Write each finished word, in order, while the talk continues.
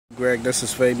Greg, this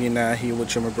is Fabian now here with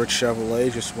Jimmy Britt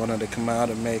Chevrolet. Just wanted to come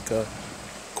out and make a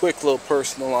quick little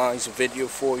personalized video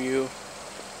for you,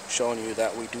 showing you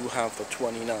that we do have the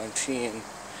 2019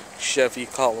 Chevy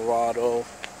Colorado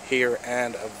here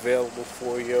and available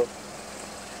for you.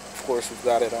 Of course, we've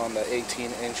got it on the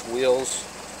 18-inch wheels,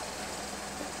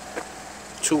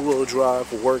 two-wheel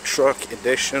drive work truck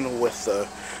edition with the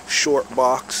short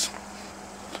box.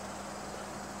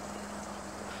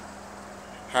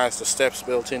 Has the steps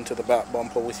built into the back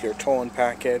bumper with your towing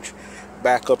package,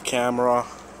 backup camera,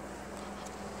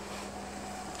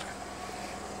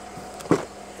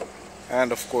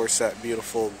 and of course that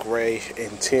beautiful gray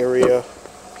interior.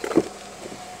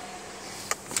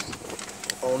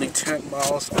 Only 10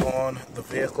 miles on the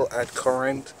vehicle at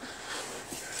current.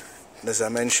 As I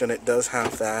mentioned, it does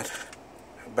have that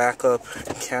backup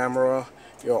camera.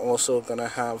 You're also going to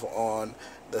have on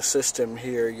the system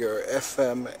here your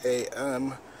FM,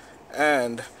 AM,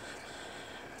 and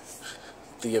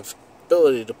the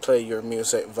ability to play your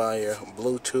music via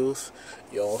Bluetooth.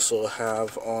 You also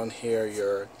have on here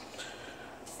your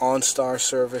OnStar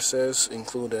services,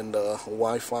 including the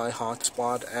Wi-Fi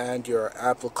hotspot and your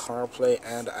Apple CarPlay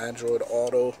and Android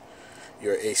Auto,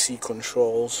 your AC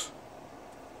controls,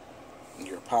 and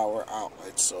your power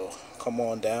outlet. So come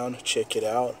on down, check it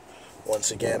out.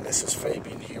 Once again, this is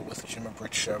Fabian here with Jimmy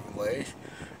Britt Chevrolet.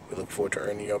 We look forward to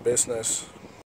earning your business.